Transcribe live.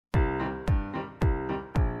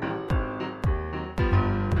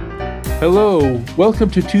Hello,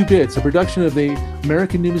 welcome to Two Bits, a production of the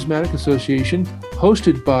American Numismatic Association,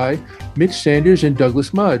 hosted by Mitch Sanders and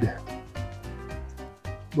Douglas Mudd.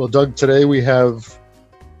 Well, Doug, today we have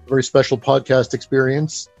a very special podcast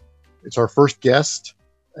experience. It's our first guest,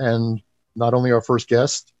 and not only our first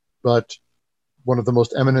guest, but one of the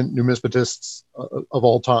most eminent numismatists of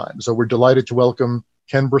all time. So we're delighted to welcome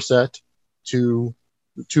Ken Brissett to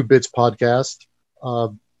the Two Bits podcast.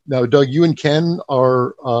 Now, Doug, you and Ken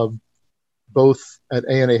are both at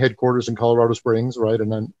ANA headquarters in Colorado Springs, right?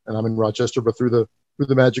 And I'm in Rochester, but through the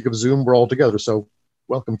magic of Zoom, we're all together. So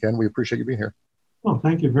welcome, Ken. We appreciate you being here. Well,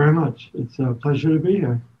 thank you very much. It's a pleasure to be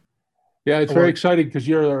here. Yeah, it's very exciting because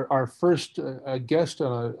you're our first guest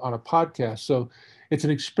on a podcast. So it's an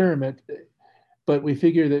experiment, but we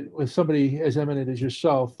figure that with somebody as eminent as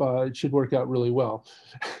yourself, it should work out really well.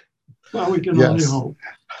 Well, we can only hope.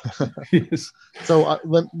 Yes. So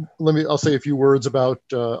I'll say a few words about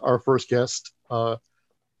our first guest.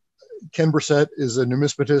 Ken Brissett is a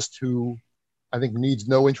numismatist who I think needs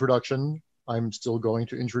no introduction. I'm still going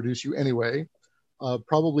to introduce you anyway.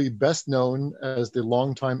 Probably best known as the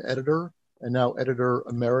longtime editor and now editor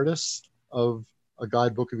emeritus of a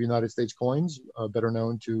guidebook of United States coins, better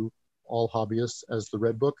known to all hobbyists as the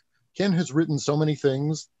Red Book. Ken has written so many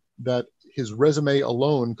things that his resume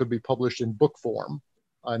alone could be published in book form.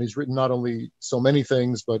 And he's written not only so many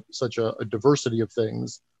things, but such a diversity of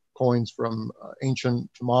things, coins from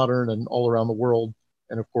ancient to modern and all around the world,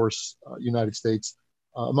 and of course, United States.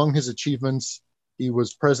 Among his achievements, he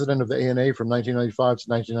was president of the ANA from 1995 to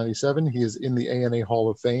 1997. He is in the ANA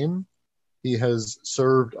Hall of Fame. He has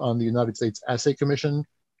served on the United States Assay Commission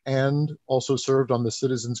and also served on the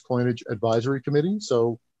Citizens Coinage Advisory Committee.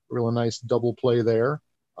 So a really nice double play there.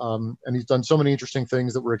 And he's done so many interesting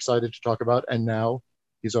things that we're excited to talk about. And now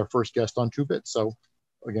he's our first guest on Two Bits. So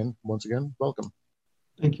once again, welcome.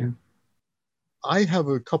 Thank you. I have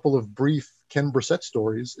a couple of brief Ken Brissett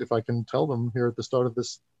stories, if I can tell them here at the start of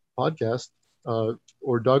this podcast.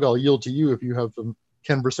 Or Doug, I'll yield to you if you have some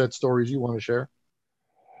Ken Brissett stories you want to share.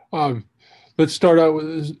 Let's start out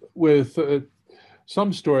with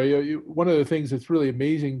some story. One of the things that's really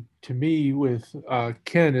amazing to me with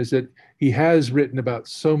Ken is that he has written about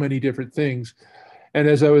so many different things. And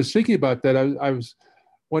as I was thinking about that, I was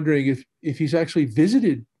wondering if he's actually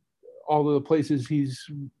visited all of the places he's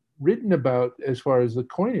written about as far as the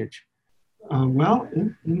coinage. Well,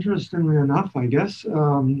 interestingly enough, I guess,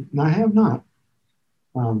 I have not.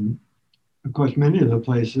 Of course, many of the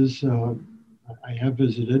places I have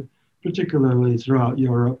visited, particularly throughout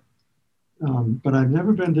Europe, but I've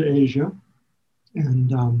never been to Asia,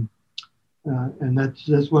 and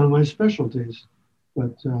that's one of my specialties.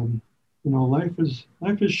 But life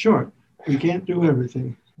is short. We can't do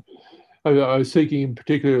everything. I was thinking in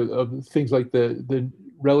particular of things like the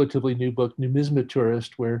relatively new book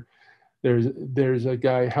Numismaturist, where there's a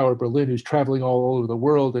guy, Howard Berlin, who's traveling all over the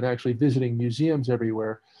world and actually visiting museums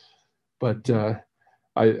everywhere. But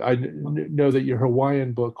I know that your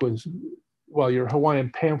Hawaiian book your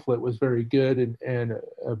Hawaiian pamphlet was very good and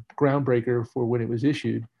a groundbreaker for when it was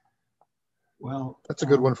issued. Well, that's a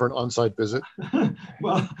good one for an on-site visit.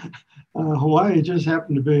 Well, Hawaii just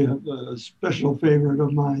happened to be a special favorite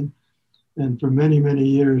of mine. And for many, many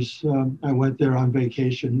years, I went there on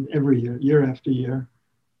vacation every year after year.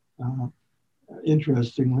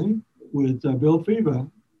 Interestingly, with Bill Fiva,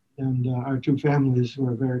 and our two families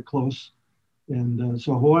were very close. And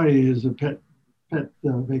so Hawaii is a pet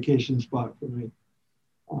vacation spot for me.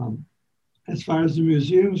 As far as the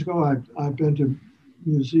museums go, I've been to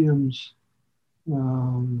museums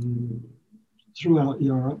throughout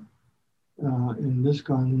Europe, in this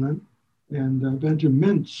continent, and I've been to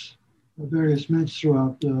mints, various mints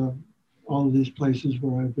throughout all of these places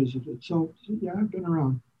where I visited. So yeah, I've been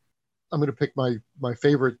around. I'm going to pick my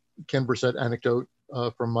favorite Ken Brissett anecdote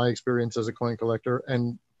from my experience as a coin collector.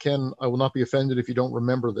 And Ken, I will not be offended if you don't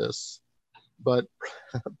remember this, but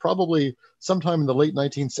probably sometime in the late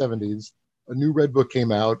 1970s, a new Red Book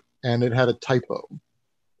came out and it had a typo.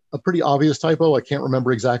 A pretty obvious typo. I can't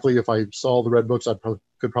remember exactly. If I saw the Red Books, I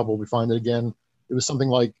could probably find it again. It was something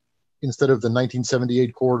like, instead of the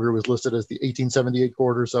 1978 quarter, it was listed as the 1878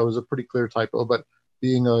 quarter. So it was a pretty clear typo. But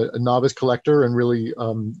being a novice collector and really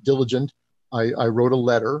diligent, I wrote a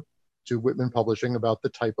letter to Whitman Publishing about the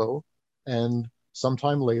typo. And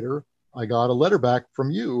sometime later, I got a letter back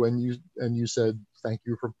from you, and you said, thank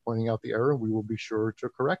you for pointing out the error. We will be sure to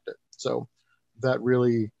correct it. So that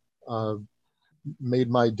really made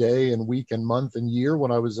my day and week and month and year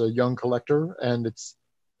when I was a young collector. And it's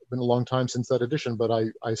been a long time since that edition, but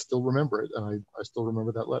I still remember it, and I still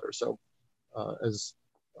remember that letter. So as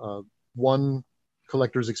one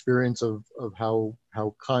collector's experience of how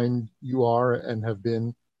kind you are and have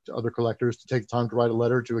been to other collectors to take the time to write a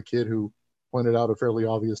letter to a kid who pointed out a fairly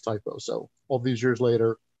obvious typo. So all these years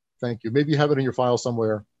later, thank you. Maybe you have it in your file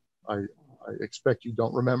somewhere. I expect you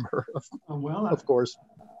don't remember, Well, of course.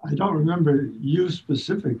 I don't remember you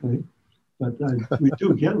specifically, but we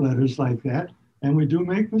do get letters like that, and we do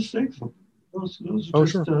make mistakes. Those are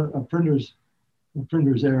just a printer's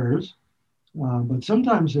errors, but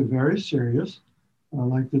sometimes they're very serious,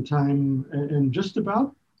 like the time in just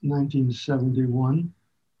about 1971.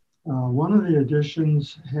 One of the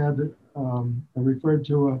editions had referred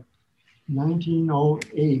to a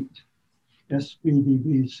 1908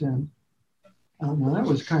 SPDB cent. Now that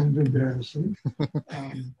was kind of embarrassing,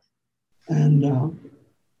 and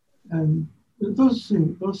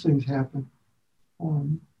those things happen.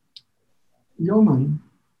 Yeoman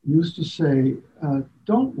used to say,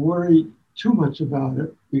 "Don't worry too much about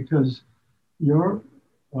it, because your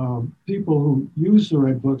people who use the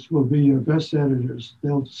Red Books will be your best editors.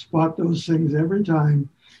 They'll spot those things every time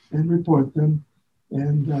and report them,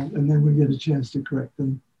 and then we get a chance to correct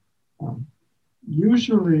them."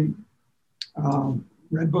 Usually,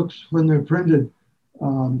 Red Books, when they're printed,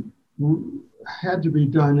 had to be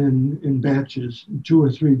done in batches, 2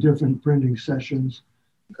 or 3 different printing sessions.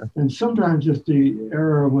 Okay. And sometimes if the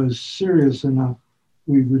error was serious enough,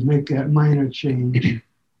 we would make that minor change.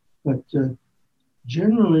 But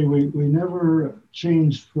generally, we never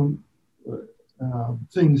changed from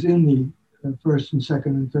things in the first and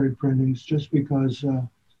second and third printings, just because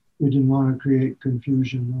we didn't want to create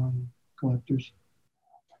confusion on collectors.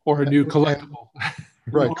 Or a new collectible.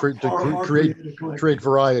 Right, create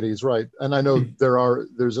varieties, right? And I know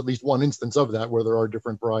there's at least one instance of that where there are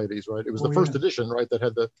different varieties, right? It was the first edition, right, that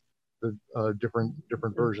had the different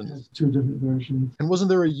versions. 2 different versions. And wasn't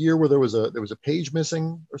there a year where there was a page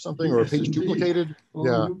missing or something, or a page duplicated? Oh,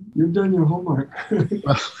 yeah, you've done your homework.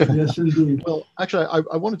 Yes, indeed. Well, actually,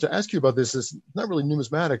 I wanted to ask you about this. It's not really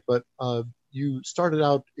numismatic, but you started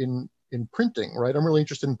out in printing, right? I'm really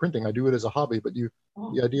interested in printing. I do it as a hobby, but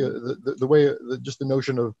the idea, the way, just the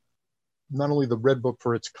notion of not only the Red Book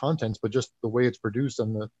for its contents, but just the way it's produced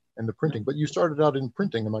and the printing. But you started out in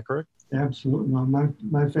printing, am I correct? Absolutely. Well,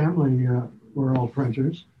 my family were all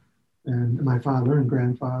printers, and my father and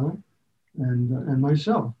grandfather, and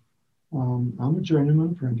myself. I'm a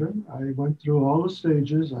journeyman printer. I went through all the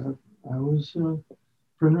stages. I was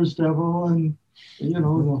printer's devil, and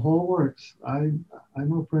the whole works. I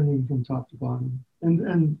know printing from top to bottom,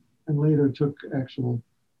 and later took actual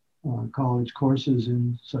college courses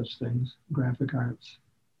in such things, graphic arts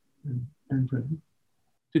and printing.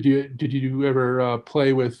 Did you ever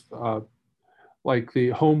play with like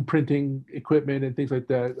the home printing equipment and things like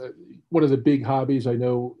that? One of the big hobbies I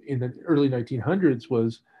know in the early 1900s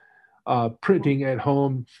was printing at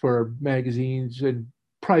home for magazines and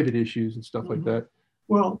private issues and stuff like that.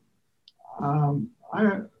 Well,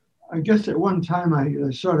 I guess at one time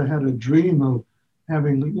I sort of had a dream of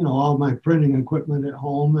having all my printing equipment at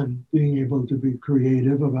home and being able to be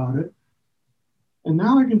creative about it. And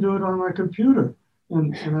now I can do it on my computer,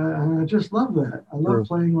 and I just love that. I love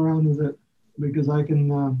playing around with it because I can,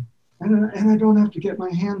 and I don't have to get my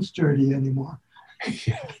hands dirty anymore. If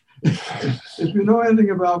you know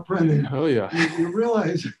anything about printing, you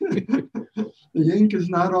realize the ink is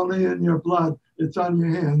not only in your blood, it's on your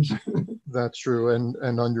hands. That's true, and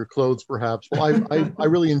on your clothes perhaps. Well, I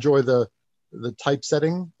really enjoy the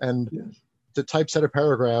typesetting, and to typeset a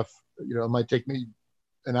paragraph, it might take me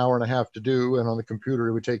an hour and a half to do, and on the computer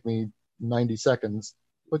it would take me 90 seconds.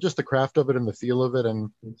 But just the craft of it and the feel of it,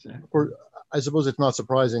 and of course, I suppose it's not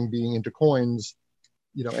surprising, being into coins,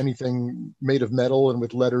 anything made of metal and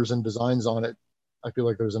with letters and designs on it, I feel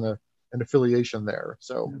like there's an affiliation there.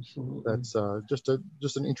 So that's just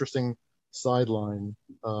an interesting sideline.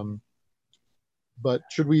 But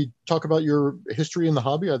should we talk about your history in the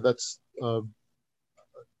hobby? That's of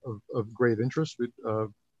great interest.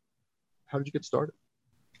 How did you get started?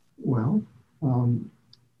 Well,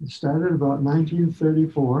 it started about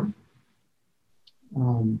 1934.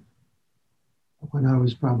 When I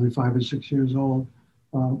was probably 5 or 6 years old,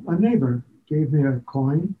 a neighbor gave me a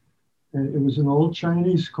coin, and it was an old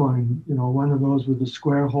Chinese coin, one of those with a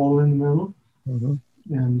square hole in the middle. Mm-hmm.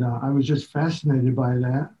 And I was just fascinated by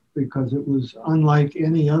that because it was unlike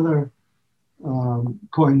any other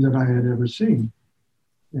coin that I had ever seen.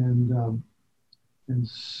 And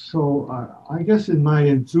so I guess in my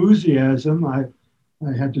enthusiasm, I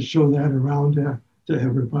had to show that around to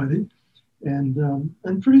everybody.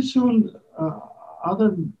 And pretty soon,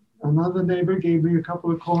 another neighbor gave me a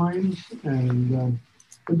couple of coins, and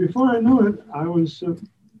before I knew it, I was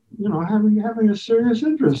having a serious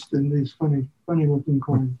interest in these funny looking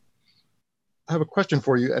coins. I have a question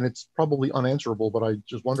for you, and it's probably unanswerable, but I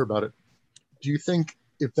just wonder about it. Do you think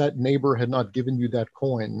if that neighbor had not given you that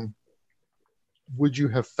coin, would you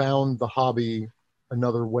have found the hobby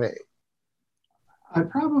another way? I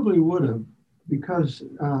probably would have, because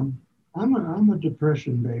I'm a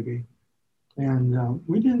depression baby, and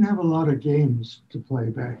we didn't have a lot of games to play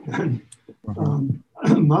back then.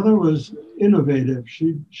 Mother was innovative.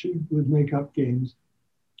 She would make up games,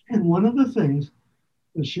 and one of the things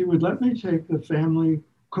is she would let me take the family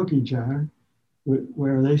cookie jar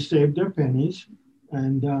where they saved their pennies,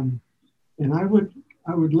 and I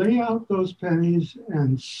would lay out those pennies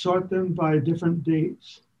and sort them by different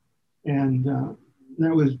dates, and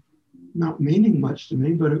that was not meaning much to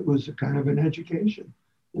me, but it was a kind of an education,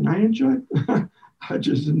 and I enjoyed. I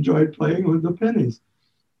just enjoyed playing with the pennies,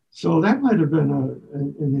 so that might have been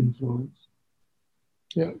an influence.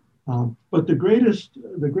 Yeah. But the greatest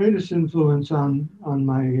influence on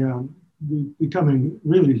my becoming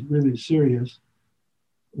really serious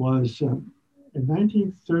was in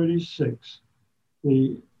 1936.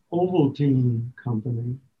 The Ovaltine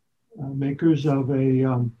Company, makers of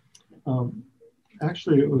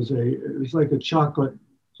actually it was like a chocolate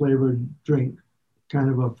flavored drink, kind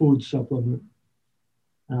of a food supplement,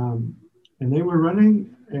 and they were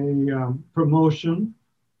running a promotion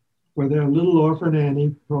for their Little Orphan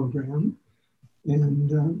Annie program,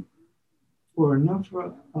 and for enough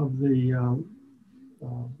of the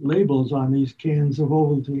labels on these cans of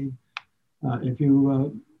Ovaltine, if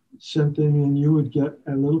you sent them in, you would get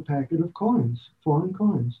a little packet of coins, foreign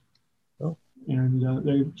coins. Oh. And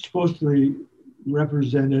they supposedly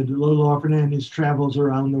represented Little Orphan Annie's travels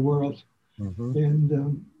around the world.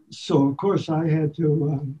 And so, of course, I had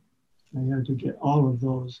to get all of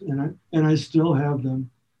those, and I still have them.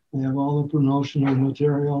 I have all the promotional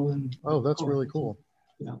material. And oh, that's really cool.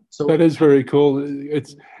 Yeah. So that is very cool.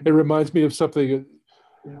 It reminds me of something.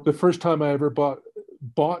 Yeah. The first time I ever bought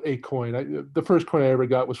a coin, the first coin I ever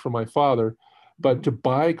got was from my father, but to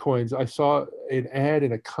buy coins, I saw an ad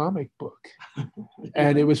in a comic book,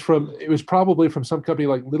 and it was probably from some company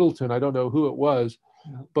like Littleton. I don't know who it was,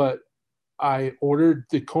 but I ordered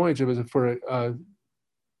the coins. It was for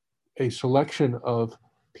a selection of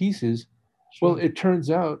pieces. Sure. Well, it turns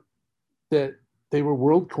out that they were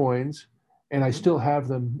world coins, and I still have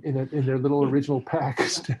them in their little original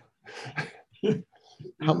packs.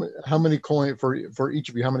 How many coins for each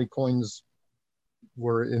of you? How many coins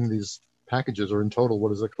were in these packages, or in total? What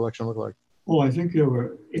does the collection look like? Oh, I think there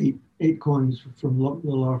were eight coins from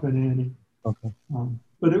Little Orphan Annie. Okay.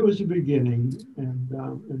 But it was a beginning, and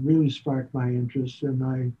it really sparked my interest, and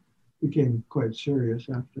I became quite serious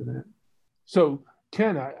after that. So,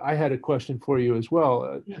 Ken, I had a question for you as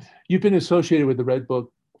well. Yes. You've been associated with the Red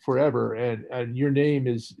Book forever, and your name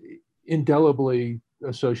is indelibly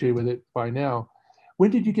associated with it by now. When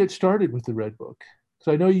did you get started with the Red Book?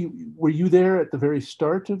 Because I know were you there at the very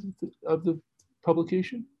start of the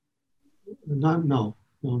publication? No,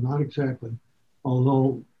 not exactly.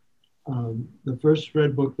 Although the first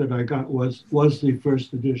Red Book that I got was the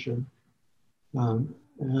first edition, and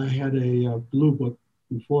I had a blue book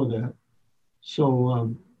before that.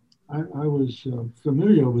 So I was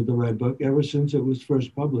familiar with the Red Book ever since it was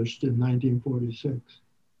first published in 1946.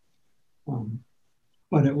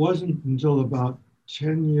 But it wasn't until about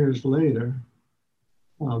 10 years later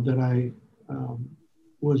that I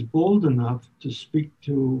was bold enough to speak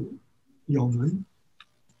to Yeoman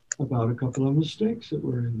about a couple of mistakes that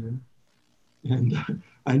were in there. And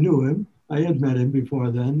I knew him. I had met him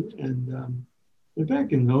before then. And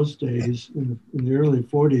back in those days, in the early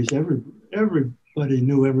 40s, everybody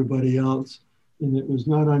knew everybody else. And it was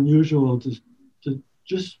not unusual to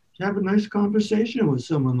just have a nice conversation with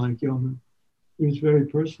someone like Yeoman. He was very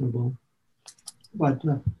personable. But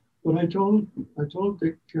I told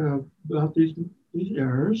Dick about these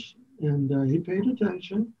errors, and he paid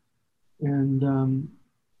attention. And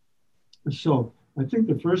so I think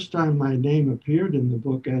the first time my name appeared in the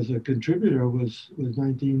book as a contributor was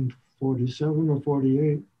 1947 or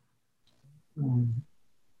 48.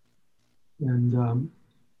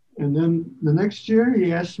 And then the next year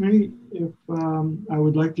he asked me if I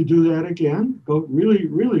would like to do that again,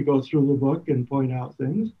 really go through the book and point out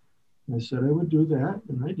things. And I said I would do that,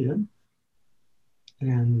 and I did.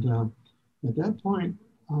 And at that point,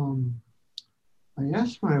 I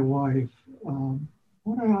asked my wife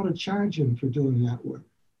what I ought to charge him for doing that work.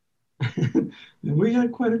 And we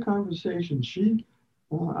had quite a conversation.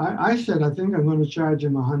 I said, I think I'm going to charge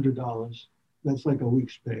him $100. That's like a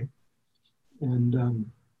week's pay. And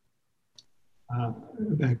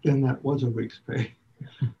back then that was a week's pay.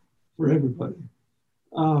 for everybody.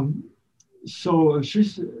 So she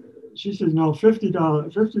said, no,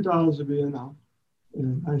 $50 would be enough.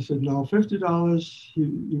 And I said, no, $50,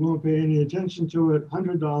 you won't pay any attention to it.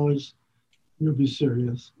 $100, you'll be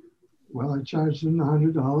serious. Well, I charged him the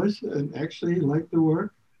 $100 and actually he liked the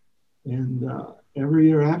work. And every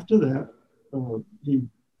year after that, he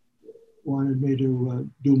wanted me to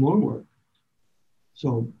do more work.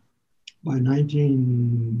 So by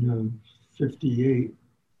 1958,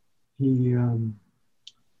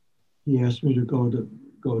 he asked me to go to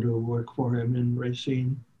work for him in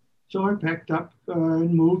Racine. So I packed up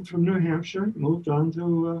and moved from New Hampshire, moved on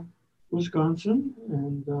to Wisconsin,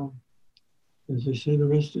 and as they say, the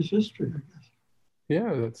rest is history, I guess.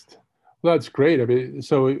 Yeah, that's great. I mean,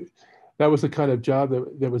 so that was the kind of job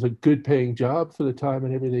that was a good paying job for the time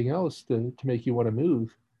and everything else to make you want to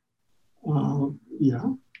move.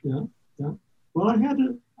 Yeah. Well, I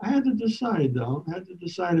had to decide though. I had to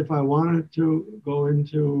decide if I wanted to go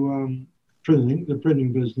into the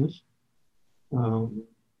printing business, and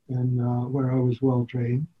where I was well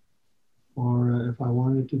trained, or if I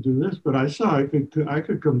wanted to do this. But I saw I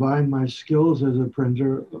could combine my skills as a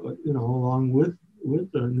printer, along with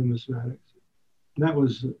the numismatics. And that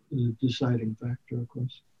was the deciding factor, of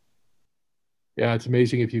course. Yeah, it's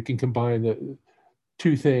amazing if you can combine the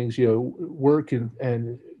two things, work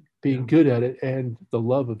and being good at it and the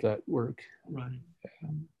love of that work. Right.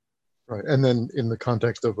 Right. And then in the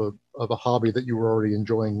context of a hobby that you were already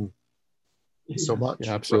enjoying so much.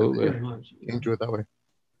 Yeah, absolutely. Very much. Into it that way.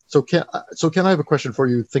 So Ken, I have a question for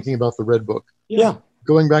you thinking about the Red Book. Yeah.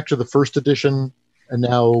 Going back to the first edition and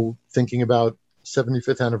now thinking about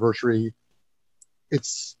 75th anniversary,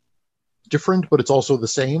 it's different, but it's also the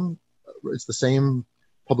same. It's the same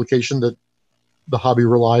publication that the hobby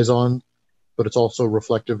relies on, but it's also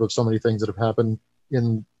reflective of so many things that have happened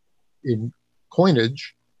in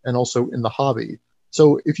coinage and also in the hobby.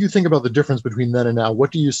 So if you think about the difference between then and now,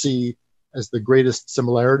 what do you see as the greatest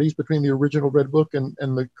similarities between the original Red Book and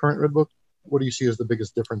the current Red Book? What do you see as the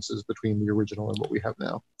biggest differences between the original and what we have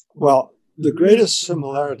now? Well, the greatest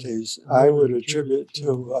similarities I would attribute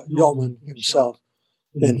to Yeoman himself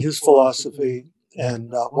and his philosophy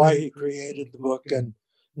and why he created the book and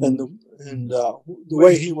the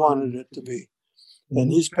way he wanted it to be. And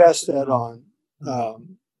he's passed that on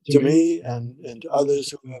to me and to others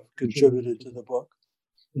who have contributed to the book.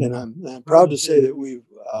 And I'm proud to say that we've,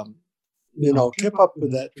 kept up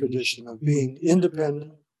with that tradition of being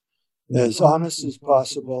independent, as honest as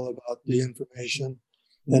possible about the information,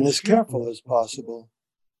 and as careful as possible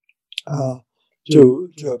to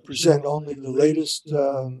present only the latest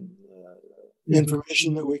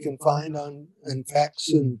information that we can find and facts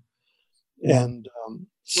and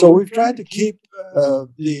so we've tried to keep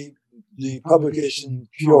the publication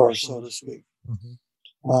pure, so to speak. Mm-hmm.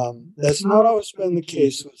 That's not always been the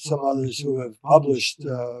case with some others who have published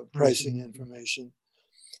pricing information.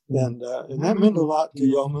 And that meant a lot to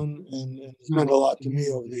Yeoman and it's meant a lot to me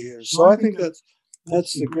over the years. So I think that's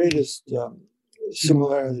the greatest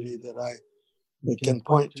similarity that I can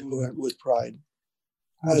point to with pride.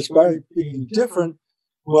 As far as being different,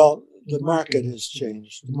 well, the market has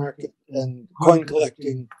changed. The market and coin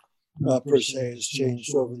collecting per se has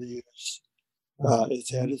changed over the years. It's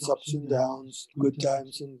had its ups and downs, good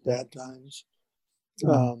times and bad times.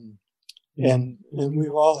 And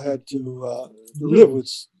we've all had to live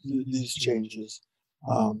with these changes.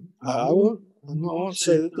 I won't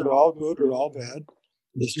say that they're all good or all bad.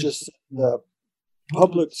 It's just the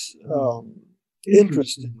public's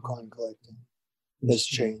interest in coin collecting has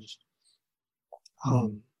changed.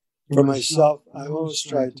 For myself, I always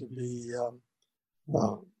tried to be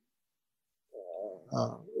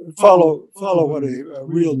follow what a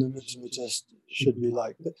real numismatist should be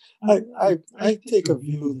like. I take a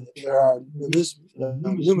view that there are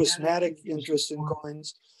numismatic interest in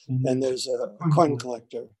coins, and there's a coin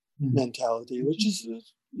collector mentality, which is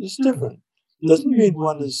different. Doesn't mean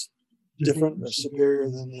one is different or superior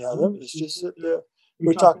than the other. It's just that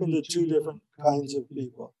we're talking to two different kinds of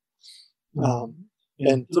people.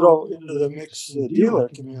 And throw into the mix the dealer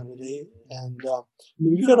community, and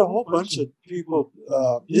you've got a whole bunch of people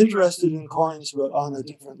interested in coins, but on a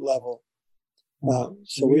different level.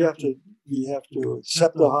 So we have to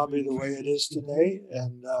accept the hobby the way it is today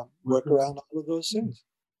and work around all of those things.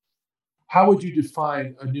 How would you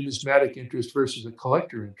define a numismatic interest versus a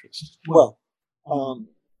collector interest? Well,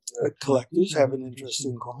 collectors have an interest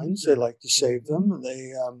in coins. They like to save them.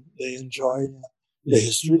 They enjoy the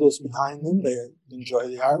history that's behind them. They enjoy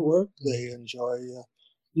the artwork. They enjoy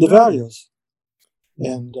the values.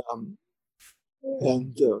 And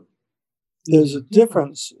there's a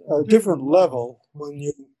different level when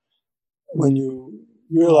you when you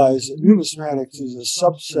realize that numismatics is a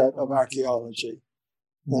subset of archaeology.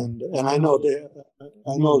 And I know that,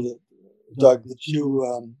 Doug, that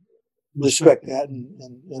you respect that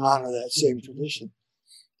and honor that same tradition.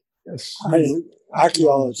 Yes.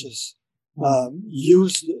 Archaeologists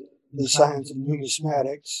use the science of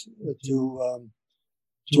numismatics to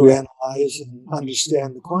analyze and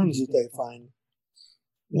understand the coins that they find.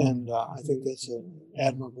 And I think that's an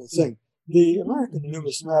admirable thing. The American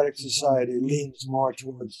Numismatic Society leans more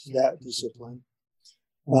towards that discipline.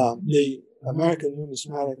 The American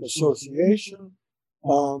Numismatic Association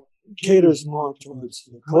caters more towards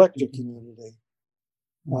the collector community.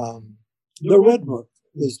 The Red Book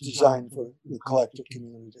is designed for the collector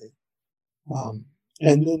community.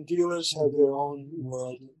 And then dealers have their own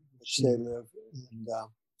world in which they live.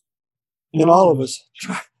 And all of us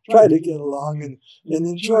try to get along and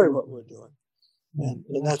enjoy what we're doing.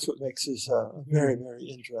 And that's what makes this a very, very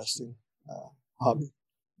interesting hobby.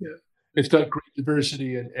 Yeah. It's got great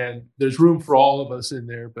diversity and there's room for all of us in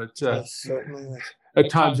there, but Yes, certainly. at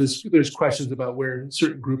times there's questions about where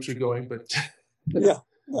certain groups are going, but yeah.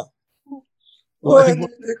 Well, I think and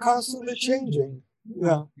they're constantly changing.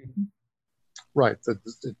 Yeah. right.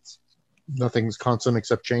 It's nothing's constant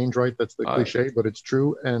except change, right? That's the cliche, but it's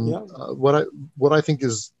true. And what I think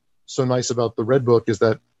is so nice about the Red Book is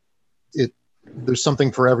that there's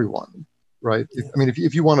something for everyone, right? I mean,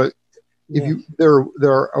 if you want to,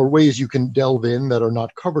 there are ways you can delve in that are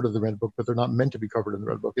not covered in the Red Book, but they're not meant to be covered in the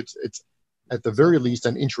Red Book. It's at the very least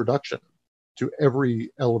an introduction to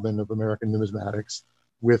every element of American numismatics,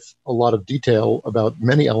 with a lot of detail about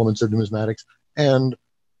many elements of numismatics and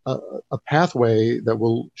a pathway that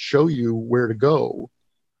will show you where to go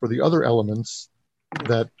for the other elements.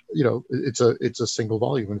 That, you know, it's a single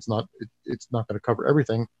volume, and it's not going to cover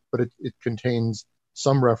everything, but it contains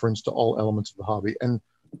some reference to all elements of the hobby. And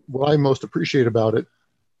what I most appreciate about it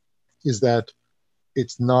is that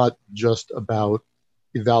it's not just about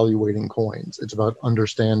evaluating coins. It's about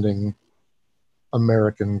understanding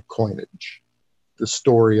American coinage, the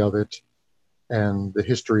story of it, and the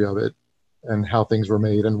history of it, and how things were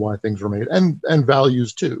made and why things were made, and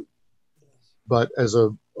values too. But as a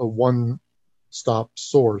one-stop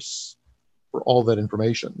source for all that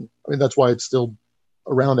information. I mean, that's why it's still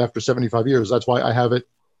around after 75 years. That's why I have it,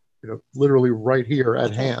 you know, literally right here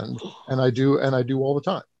at hand, and I do all the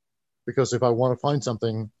time, because if I want to find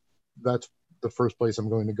something, that's the first place I'm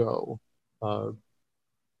going to go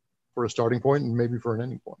for a starting point, and maybe for an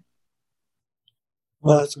ending point.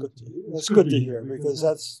 Well, that's good. That's good to hear, because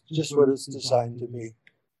that's just what it's designed to be,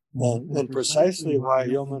 and precisely why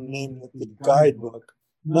Yeoman named it the guidebook,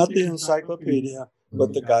 not the encyclopedia,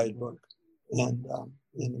 but the guidebook, and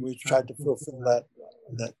we tried to fulfill that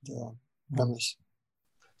premise.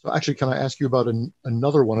 So, actually, can I ask you about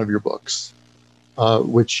another one of your books,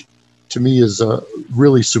 which to me is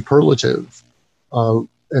really superlative,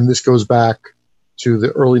 and this goes back to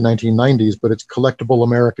the early 1990s, but it's Collectible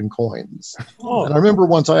American Coins. Oh. And I remember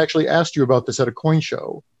once I actually asked you about this at a coin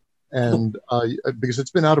show, and because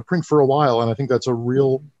it's been out of print for a while, and I think that's a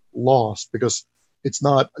real loss, because it's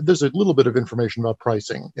not, there's a little bit of information about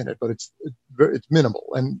pricing in it, but it's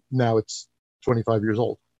minimal, and now it's 25 years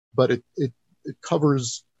old. But it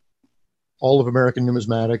covers all of American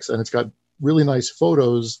numismatics, and it's got really nice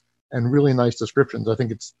photos and really nice descriptions. I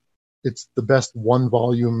think it's the best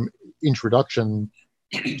one-volume introduction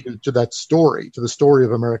to that story, to the story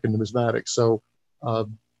of American numismatics. So,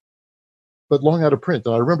 but long out of print.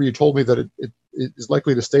 And I remember you told me that it is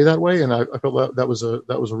likely to stay that way, and I felt that was a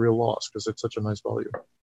real loss, because it's such a nice volume.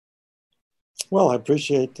 Well, I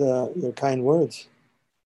appreciate your kind words.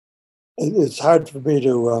 It's hard for me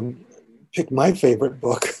to pick my favorite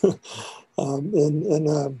book,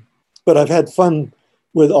 but I've had fun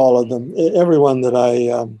with all of them. Every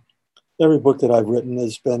book that I've written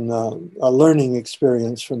has been a learning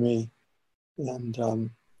experience for me, and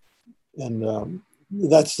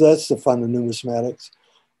that's the fun of numismatics,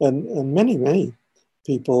 and many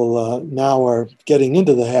people now are getting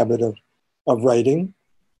into the habit of writing.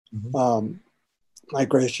 Mm-hmm. My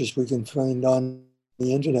gracious, we can find on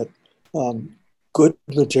the internet good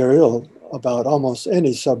material about almost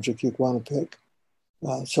any subject you want to pick.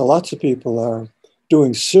 So lots of people are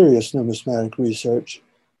doing serious numismatic research.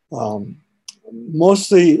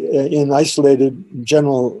 Mostly in isolated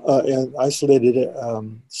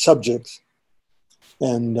subjects,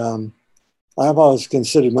 and I've always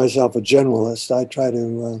considered myself a generalist. I try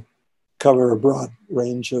to cover a broad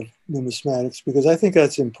range of numismatics, because I think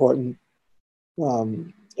that's important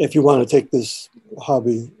if you want to take this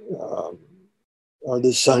hobby or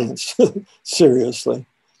this science seriously.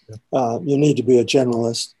 You need to be a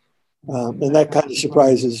generalist, And that kind of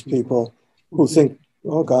surprises people who think,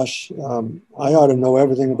 oh gosh, I ought to know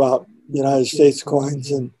everything about United States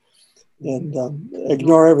coins and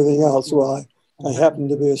ignore everything else. Well, I happen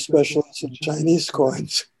to be a specialist in Chinese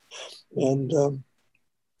coins, and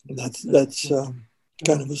that's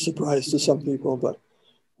kind of a surprise to some people. But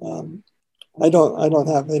I don't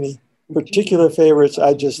have any particular favorites.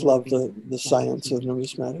 I just love the science of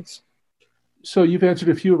numismatics. So you've answered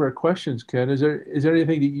a few of our questions, Ken. Is there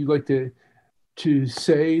anything that you'd like to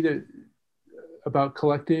say that about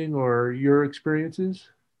collecting or your experiences?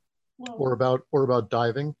 Or about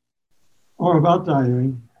diving? Or about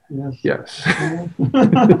diving, yes. Yes.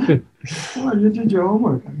 Well, you did your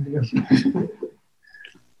homework, I guess.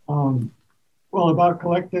 Well, about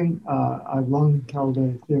collecting, I've long held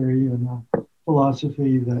a theory and a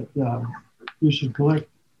philosophy that you should collect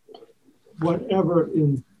whatever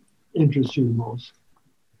interests you most.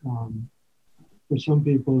 For some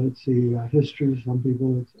people, it's the history. Some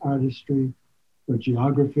people, it's artistry, or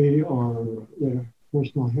geography, or their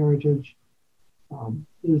personal heritage.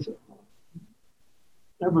 There's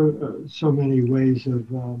ever so many ways of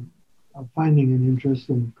finding an interest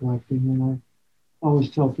in collecting, and I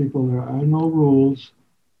always tell people there are no rules.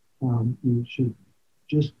 You should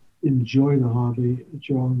just enjoy the hobby at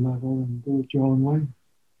your own level and do it your own way.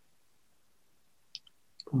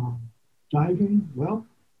 Diving, well,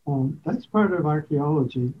 that's part of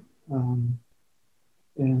archaeology.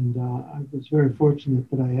 And I was very fortunate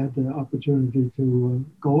that I had the opportunity to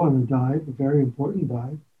go on a dive, a very important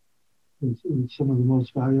dive. It's some of the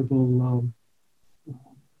most valuable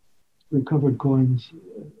recovered coins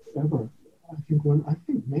ever. I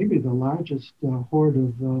think maybe the largest hoard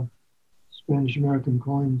of Spanish American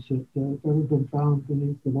coins that have ever been found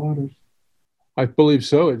beneath the waters. I believe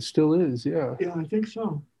so. It still is. Yeah. Yeah, I think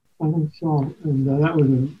so. And that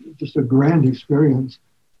was just a grand experience.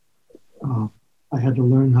 I had to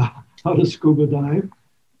learn how to scuba dive,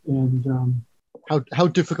 and how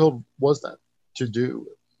difficult was that to do?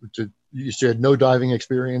 You had no diving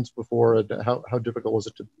experience before. How difficult was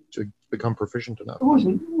it to become proficient enough? It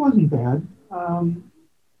wasn't bad.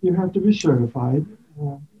 You have to be certified,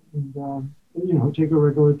 and take a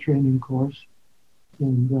regular training course.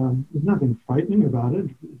 And there's nothing frightening about it.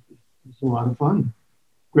 It's a lot of fun.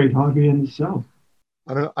 Great hobby in itself.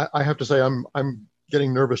 I don't know. I have to say I'm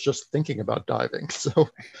getting nervous just thinking about diving. So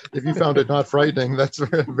if you found it not frightening, that's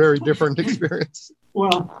a very different experience.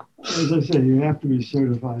 Well, as I say, you have to be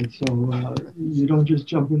certified. So you don't just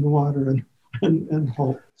jump in the water and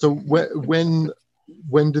hope. So when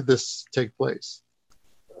did this take place?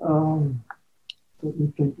 Let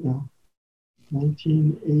me think now.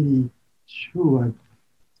 1982, I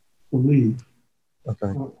believe.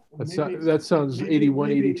 Okay. That sounds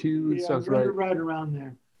 81, 82. Yeah, sounds right. Right around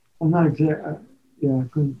there. I'm not exact. I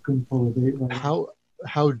couldn't pull a date. Right.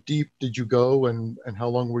 How deep did you go, and how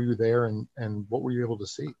long were you there, and what were you able to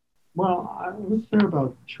see? Well, I was there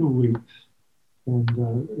about 2 weeks, and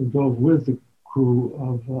drove with the crew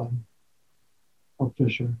of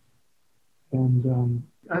Fisher, and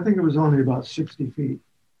I think it was only about 60 feet.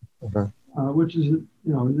 Okay. Which is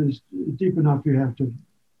is deep enough. You have to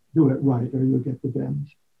do it right, or you'll get the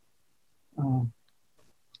bends. And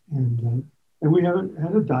we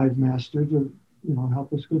had a dive master to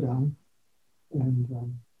help us go down, and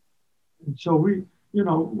so we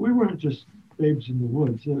weren't just babes in the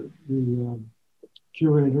woods. The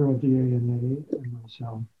curator of the ANA and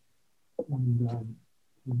myself, and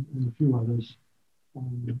a few others,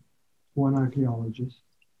 one archaeologist,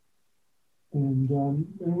 and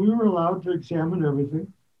we were allowed to examine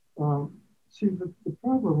everything. See, the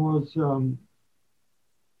problem was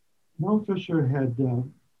Mel Fisher had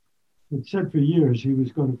said for years he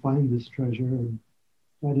was going to find this treasure, and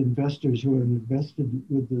had investors who had invested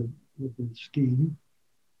with the scheme.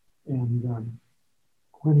 And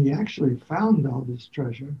when he actually found all this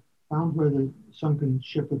treasure, found where the sunken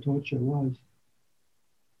ship Atocha was,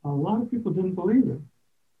 a lot of people didn't believe it.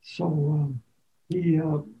 So he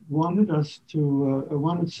wanted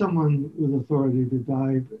someone with authority to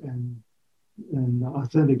dive and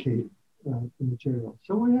authenticate the material.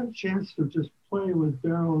 So we had a chance to just play with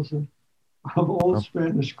barrels of old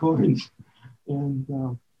Spanish coins and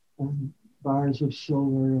bars of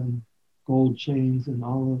silver and gold chains and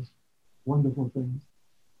all those wonderful things.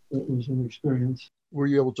 It was an experience. Were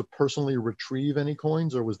you able to personally retrieve any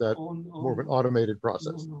coins, or was that more of an automated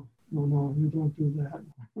process? No, you don't do that.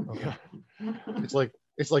 Okay.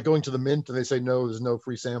 It's like going to the mint and they say no, there's no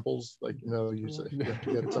free samples. You have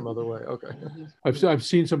to get it some other way. Okay. I've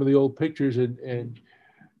seen some of the old pictures, and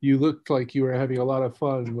you looked like you were having a lot of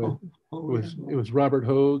fun with. It was Robert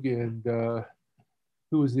Hogue and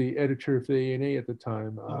who was the editor of the ANA at the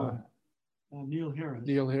time? Neil Harris.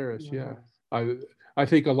 Neil Harris, Neil yeah. Harris. I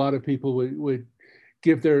think a lot of people would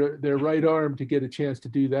give their right arm to get a chance to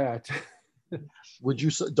do that. Would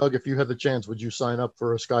you, Doug, if you had the chance, would you sign up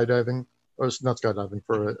for a skydiving, or not skydiving,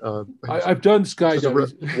 for I've done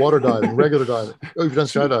skydiving, water diving, regular diving? Oh, you've done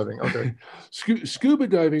skydiving. Okay. Scuba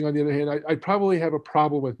diving, on the other hand, I probably have a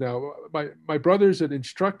problem with now. My brother's an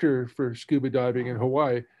instructor for scuba diving in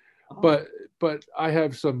Hawaii, but I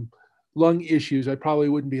have some lung issues. I probably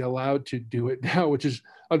wouldn't be allowed to do it now, which is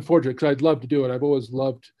unfortunate because I'd love to do it. I've always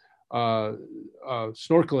loved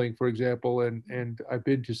snorkeling, for example, and I've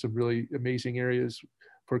been to some really amazing areas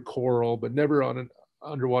for coral, but never on an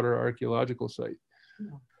underwater archaeological site.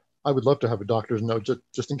 I would love to have a doctor's note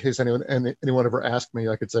just in case anyone ever asked me.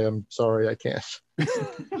 I could say, I'm sorry, I can't.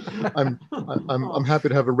 I'm happy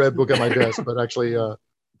to have a red book at my desk, but actually, I'll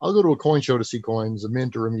go to a coin show to see coins, a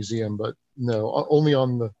mint or a museum, but no, only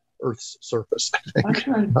on the Earth's surface. I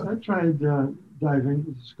tried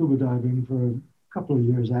scuba diving for a couple of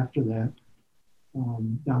years after that,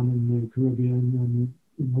 down in the Caribbean and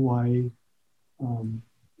in Hawaii, and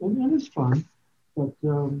it's fun, but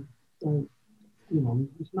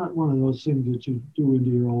it's not one of those things that you do into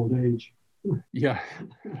your old age. Yeah.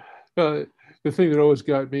 The thing that always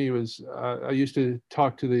got me was I used to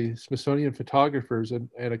talk to the Smithsonian photographers, and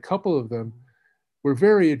a couple of them were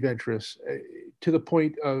very adventurous to the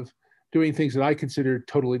point of doing things that I considered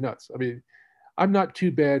totally nuts. I mean, I'm not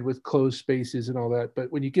too bad with closed spaces and all that,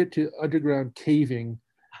 but when you get to underground caving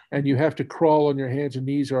and you have to crawl on your hands and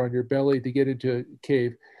knees or on your belly to get into a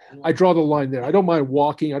cave, I draw the line there. I don't mind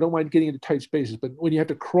walking. I don't mind getting into tight spaces, but when you have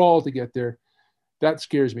to crawl to get there, that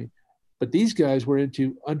scares me. But these guys were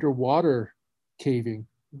into underwater caving,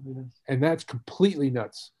 and that's completely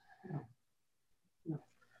nuts.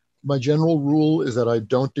 My general rule is that I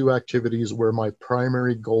don't do activities where my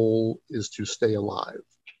primary goal is to stay alive.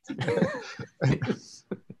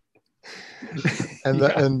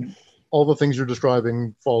 And all the things you're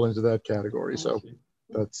describing fall into that category. So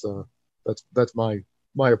that's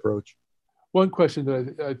my approach. One question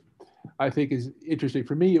that I think is interesting,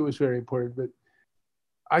 for me it was very important, but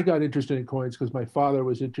I got interested in coins because my father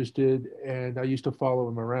was interested and I used to follow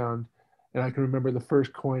him around, and I can remember the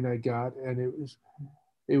first coin I got, and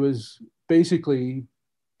it was basically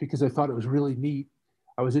because I thought it was really neat.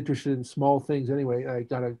 I was interested in small things anyway. I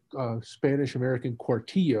got a Spanish American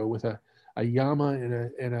cuartillo with a llama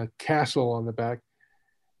and a castle on the back.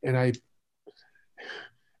 And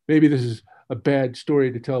maybe this is a bad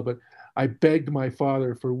story to tell, but I begged my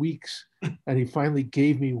father for weeks and he finally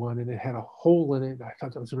gave me one, and it had a hole in it. And I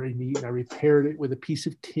thought that was very neat. And I repaired it with a piece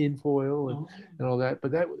of tin foil and all that.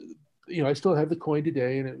 But that, I still have the coin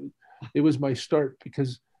today, and it was my start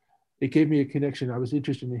because it gave me a connection. I was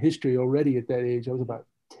interested in history already at that age. I was about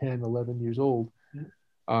 10, 11 years old.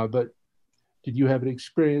 But did you have an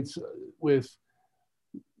experience with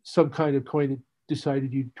some kind of coin that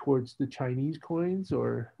decided you towards the Chinese coins,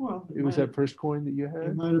 or it was that first coin that you had?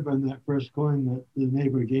 It might have been that first coin that the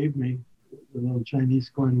neighbor gave me, the little Chinese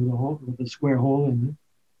coin with a square hole in it.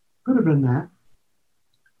 Could have been that.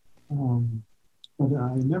 But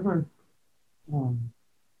I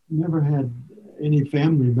never had any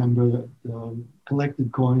family member that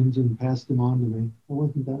collected coins and passed them on to me. It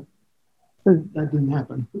wasn't that didn't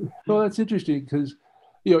happen. Well, that's interesting because,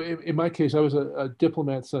 in my case, I was a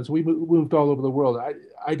diplomat's son, so we moved all over the world.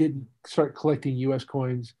 I didn't start collecting U.S.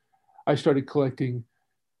 coins. I started collecting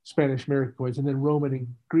Spanish American coins and then Roman and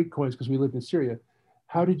Greek coins because we lived in Syria.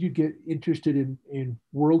 How did you get interested in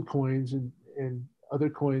world coins and other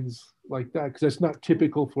coins like that? Because that's not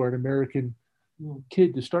typical for an American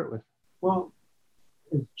kid to start with. Well,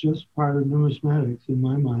 it's just part of numismatics in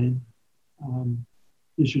my mind.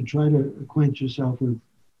 You should try to acquaint yourself with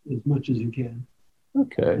as much as you can.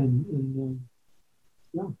 Okay. And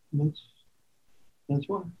that's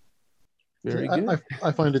why. Very good.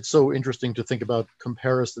 I find it so interesting to think about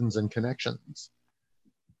comparisons and connections,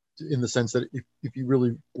 in the sense that if you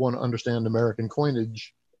really want to understand American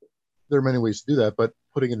coinage, there are many ways to do that, but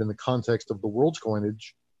putting it in the context of the world's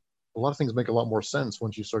coinage, a lot of things make a lot more sense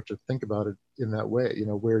once you start to think about it in that way.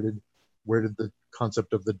 Where did the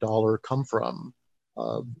concept of the dollar come from,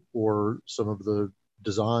 or some of the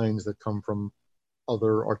designs that come from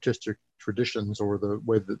other artistic traditions, or the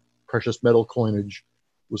way that precious metal coinage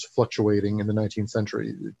was fluctuating in the 19th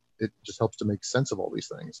century. It just helps to make sense of all these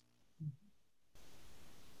things.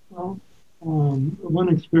 Well, one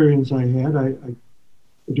experience I had, I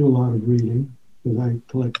do a lot of reading because I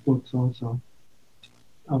collect books also.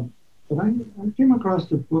 But I came across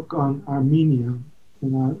a book on Armenia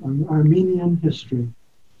and Armenian history.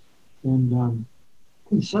 And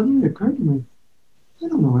it suddenly occurred to me, I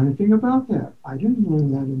don't know anything about that. I didn't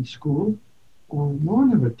learn that in school. No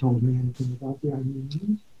one ever told me anything about the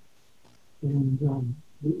Armenians. And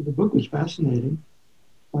the book was fascinating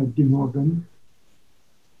by De Morgan.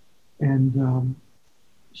 And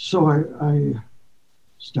so I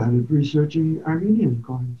started researching Armenian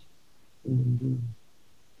coins and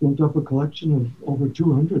built up a collection of over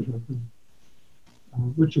 200 of them,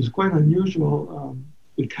 which is quite unusual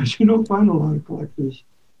because you don't find a lot of collectors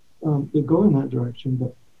that go in that direction.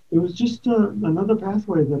 But it was just another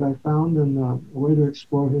pathway that I found and a way to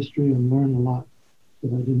explore history and learn a lot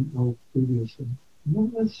that I didn't know previously.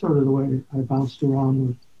 And that's sort of the way I bounced around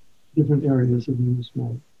with different areas of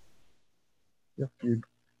numismatic. Yeah,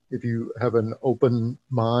 if you have an open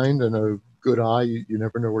mind and a good eye, you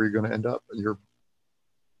never know where you're going to end up. And you're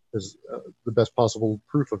is the best possible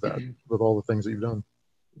proof of that with all the things that you've done.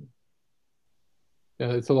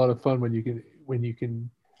 Yeah, it's a lot of fun when you can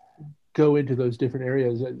go into those different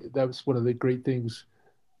areas. That was one of the great things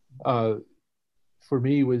for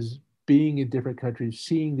me, was being in different countries,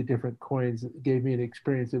 seeing the different coins. It gave me an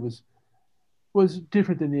experience that was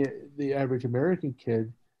different than the average American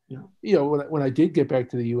kid. Yeah. You know, when I did get back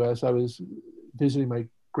to the U.S., I was visiting my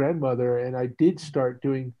grandmother, and I did start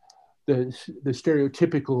doing the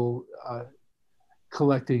stereotypical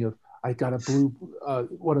collecting of. I got a blue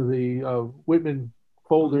one of the Whitman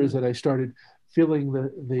folders, and I started filling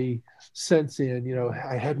the cents in. You know,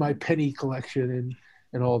 I had my penny collection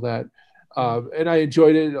and all that, and I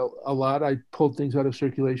enjoyed it a lot. I pulled things out of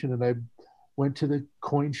circulation, and I went to the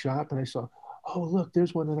coin shop, and I saw, oh look,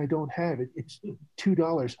 there's one that I don't have. It's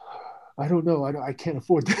 $2. I don't know. I can't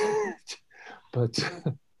afford that.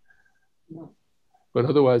 But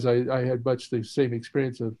otherwise, I had much the same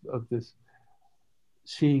experience of this,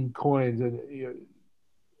 seeing coins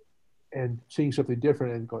and seeing something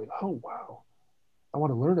different and going, oh wow, I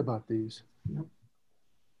want to learn about these. Yep.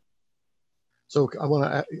 So I want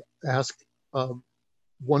to ask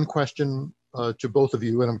one question to both of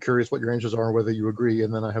you, and I'm curious what your answers are and whether you agree.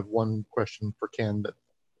 And then I have one question for Ken that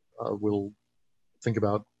we'll think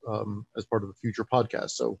about as part of the future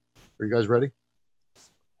podcast. So are you guys ready?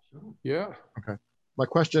 Sure. Yeah. Okay. My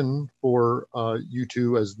question for you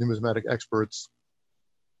two as numismatic experts: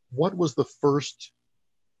 what was the first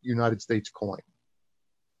United States coin?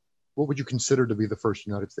 What would you consider to be the first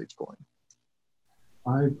United States coin?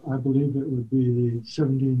 I believe it would be the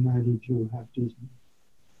 1792 half Disney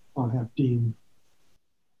or half Dean.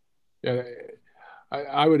 Yeah,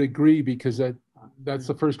 I would agree, because that's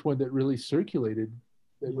the first one that really circulated.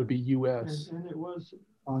 That would be U.S. And it was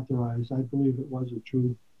authorized. I believe it was a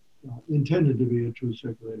true, intended to be a true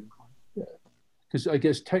circulating coin. Yeah, because I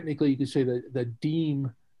guess technically you could say that the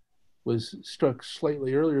Deem was struck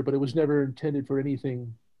slightly earlier, but it was never intended for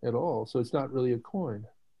anything at all. So it's not really a coin.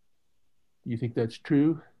 Do you think that's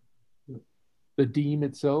true? The Deem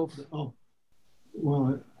itself? Oh,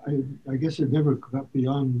 well, I guess it never got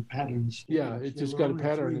beyond patterns. Yeah, it just got a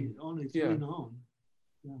pattern. Only three known.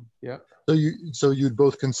 Yeah. So you'd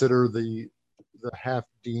both consider the half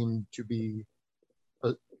Deem to be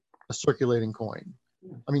a circulating coin.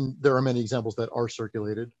 Yeah. I mean, there are many examples that are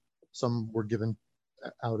circulated. Some were given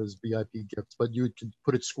out as VIP gifts, but you could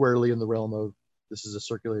put it squarely in the realm of this is a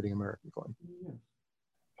circulating American coin. Yeah.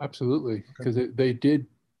 Absolutely, because they did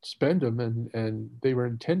spend them and they were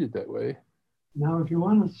intended that way. Now, if you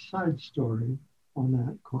want a side story on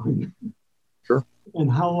that coin, sure,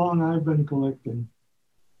 and how long I've been collecting,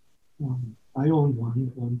 I owned one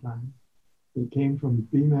at one time. It came from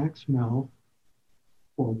BMAX Mel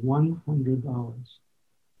for $100.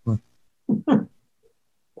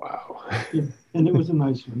 Wow. Yeah, and it was a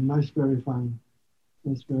nice one, nice, very fine.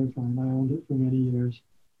 That's very fine. I owned it for many years.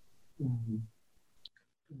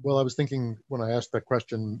 Well, I was thinking when I asked that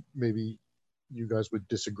question, maybe you guys would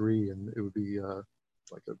disagree, and it would be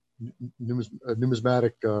like a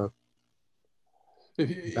numismatic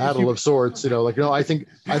battle of sorts. You know, like, no, I think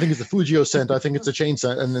it's a Fujio cent. I think it's a chain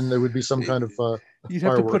cent, and then there would be some kind of. You'd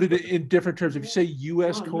have to put it in different terms. If you say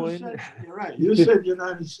U.S. coin, you're right. You said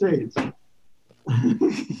United States.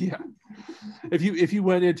 Yeah. If you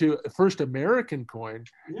went into first American coin,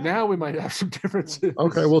 now we might have some differences.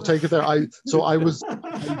 Okay, we'll take it there.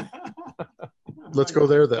 Let's go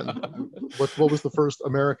there then. What was the first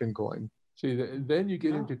American coin? See, then you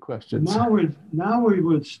get into questions. Now we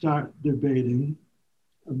would start debating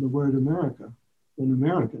the word America, an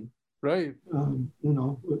American. Right.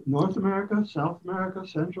 North America, South America,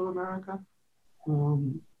 Central America.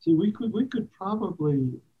 See, we could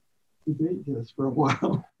probably debate this for a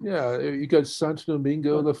while. Yeah, you got Santo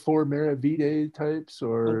Domingo, the four Maravide types,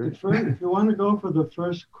 or if you want to go for the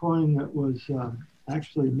first coin that was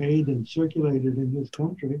actually made and circulated in this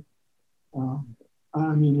country.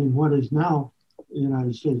 I mean, in what is now the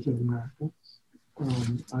United States of America,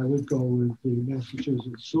 I would go with the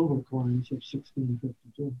Massachusetts silver coins of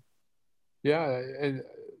 1652. Yeah, and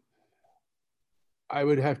I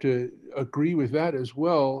would have to agree with that as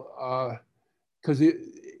well, because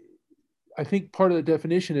I think part of the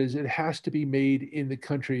definition is it has to be made in the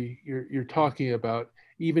country you're talking about,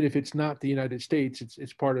 even if it's not the United States.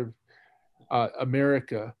 It's part of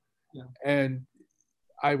America, Yeah. and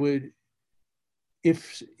I would,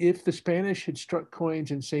 if the Spanish had struck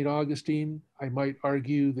coins in St. Augustine, I might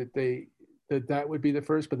argue that that would be the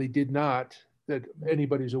first, but they did not, that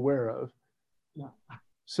anybody's aware of. Yeah.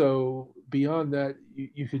 So beyond that,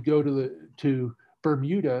 you could go to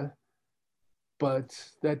Bermuda, but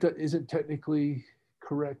that isn't technically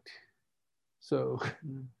correct. So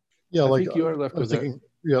Yeah, I like think you are left I was with thinking,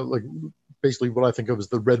 yeah, like basically what I think of as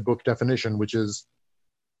the Red Book definition, which is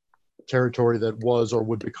territory that was or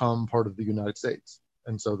would become part of the United States.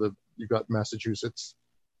 And so you've got Massachusetts.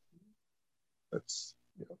 That's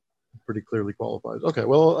pretty clearly qualifies. Okay,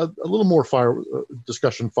 well, a little more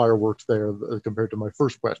discussion fireworks there compared to my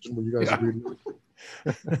first question, where you guys agreed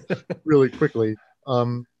really quickly.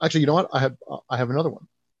 Actually, you know what? I have another one.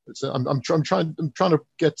 I'm trying to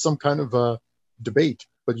get some kind of debate,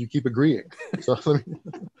 but you keep agreeing. So let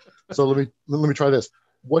me try this.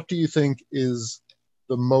 What do you think is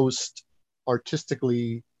the most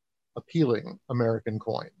artistically appealing American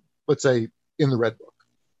coin? Let's say in the Red Book.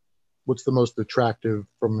 What's the most attractive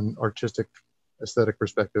from an artistic, aesthetic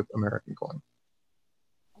perspective American coin?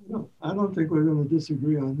 No, I don't think we're going to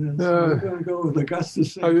disagree on this. We're going to go with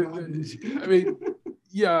Augustus St. Gaudens. I mean,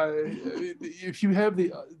 yeah, if you have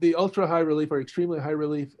the ultra high relief or extremely high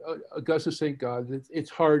relief Augustus St. Gaudens, it's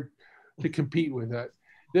hard to compete with that.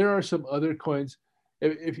 There are some other coins.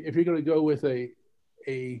 If you're going to go with a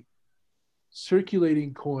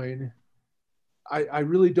circulating coin, I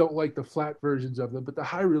really don't like the flat versions of them, but the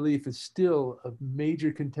high relief is still a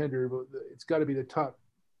major contender. But it's got to be the top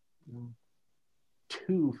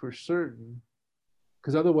two for certain,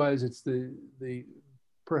 because otherwise it's the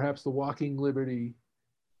perhaps the Walking Liberty,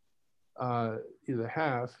 the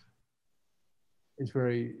half is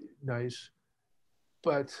very nice,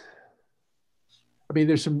 but I mean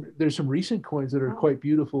there's some recent coins that are quite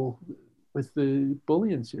beautiful with the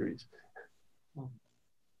bullion series.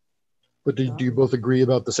 But do you both agree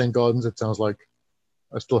about the St. Gaudens? It sounds like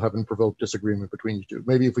I still haven't provoked disagreement between you two.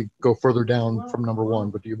 Maybe if we go further down from number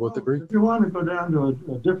one, but do you both agree? If you want to go down to a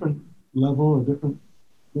different level, a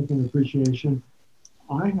different appreciation,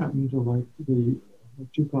 I happen to like what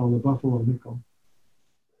you call the Buffalo nickel.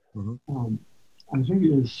 Mm-hmm. I think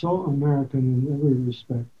it is so American in every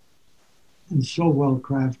respect and so well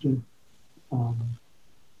crafted. I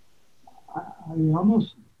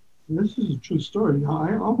almost, this is a true story. Now,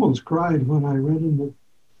 I almost cried when I read in the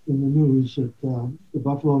news that the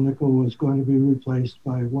Buffalo nickel was going to be replaced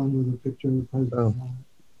by one with a picture of the president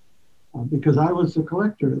on it. Because I was a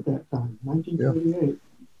collector at that time, 1938.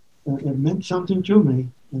 It meant something to me,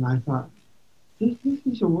 and I thought, this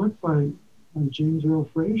is a work by James Earl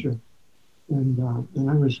Fraser, and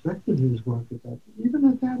I respected his work even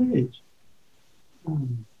at that age.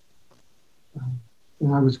 And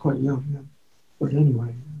I was quite young then, but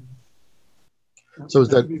anyway. So is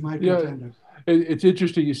that be my contender. It's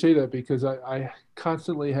interesting you say that, because I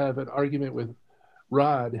constantly have an argument with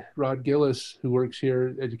Rod Gillis, who works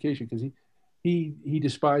here at Education, because he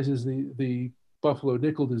despises the Buffalo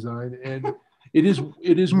nickel design, and it is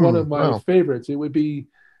one of my favorites. It would be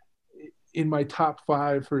in my top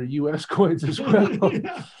 5 for U.S. coins as well.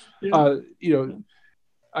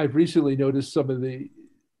 I've recently noticed some of the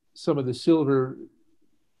silver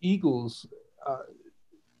eagles,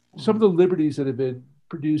 some of the liberties that have been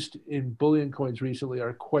produced in bullion coins recently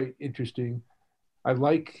are quite interesting. But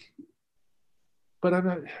I'm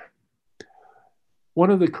not. One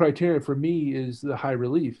of the criteria for me is the high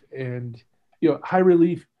relief, and high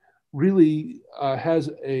relief really has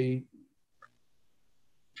a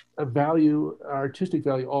value, artistic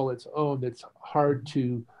value all its own, that's hard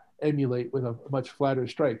to emulate with a much flatter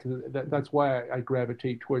strike. That's why I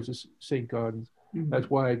gravitate towards the St. Gaudens. Mm-hmm. That's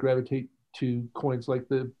why I gravitate to coins like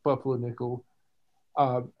the Buffalo nickel,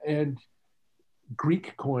 and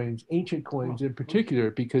Greek coins, ancient coins in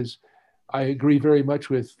particular, because I agree very much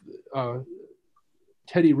with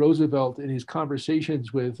Teddy Roosevelt in his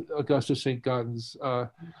conversations with Augustus St. Gaudens.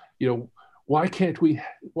 Why can't we,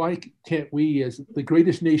 as the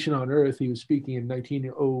greatest nation on earth, he was speaking in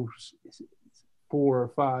 1904 or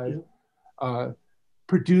 5,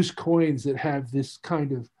 produce coins that have this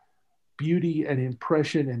kind of beauty and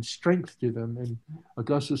impression and strength to them. And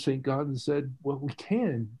Augustus St. Gaudens said, well, we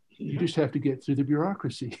can. You just have to get through the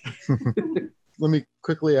bureaucracy. Let me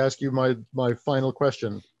quickly ask you my final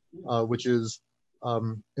question, which is,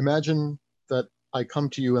 imagine that I come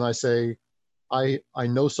to you and I say, I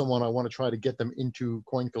know someone, I want to try to get them into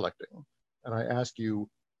coin collecting. And I ask you,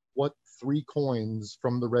 what 3 coins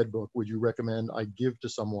from the Red Book would you recommend I give to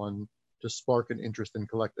someone to spark an interest in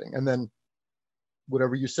collecting? And then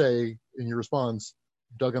whatever you say in your response,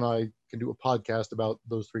 Doug and I can do a podcast about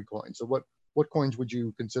those 3 coins. So what coins would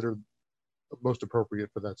you consider most appropriate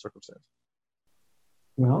for that circumstance?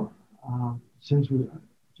 Well, since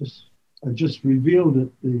I just revealed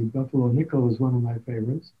that the Buffalo Nickel is one of my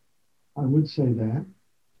favorites, I would say that,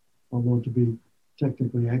 although to be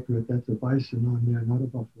technically accurate, that's a bison on there, not a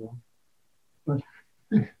buffalo. But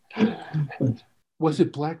was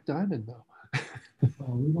it Black Diamond though?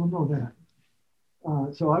 We don't know that.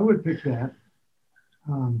 So I would pick that.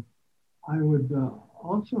 I would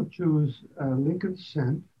also choose Lincoln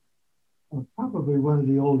Cent, probably one of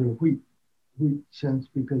the older wheat cents,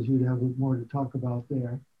 because you'd have more to talk about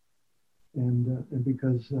there, and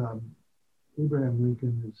because Abraham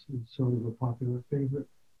Lincoln is sort of a popular favorite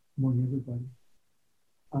among everybody.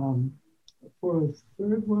 For a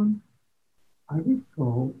third one, I would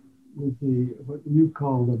go with what you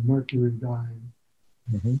call the Mercury dime,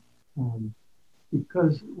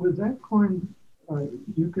 because with that coin,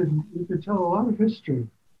 you could tell a lot of history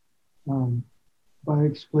by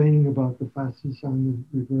explaining about the fasces on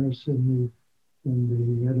the reverse and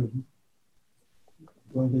the head of,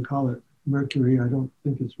 well, they call it Mercury. I don't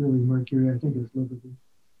think it's really Mercury. I think it's Liberty.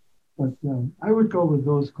 But I would go with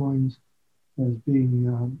those coins as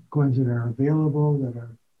being coins that are available, that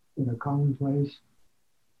are commonplace,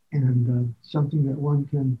 and something that one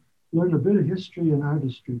can learn a bit of history and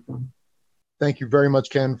artistry from. Thank you very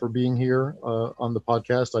much, Ken, for being here on the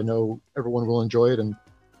podcast. I know everyone will enjoy it, and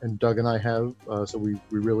Doug and I have, so we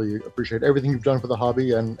really appreciate everything you've done for the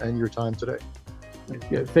hobby and your time today.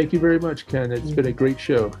 Yeah, thank you very much, Ken. It's been a great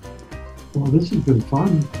show. Well, this has been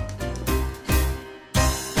fun.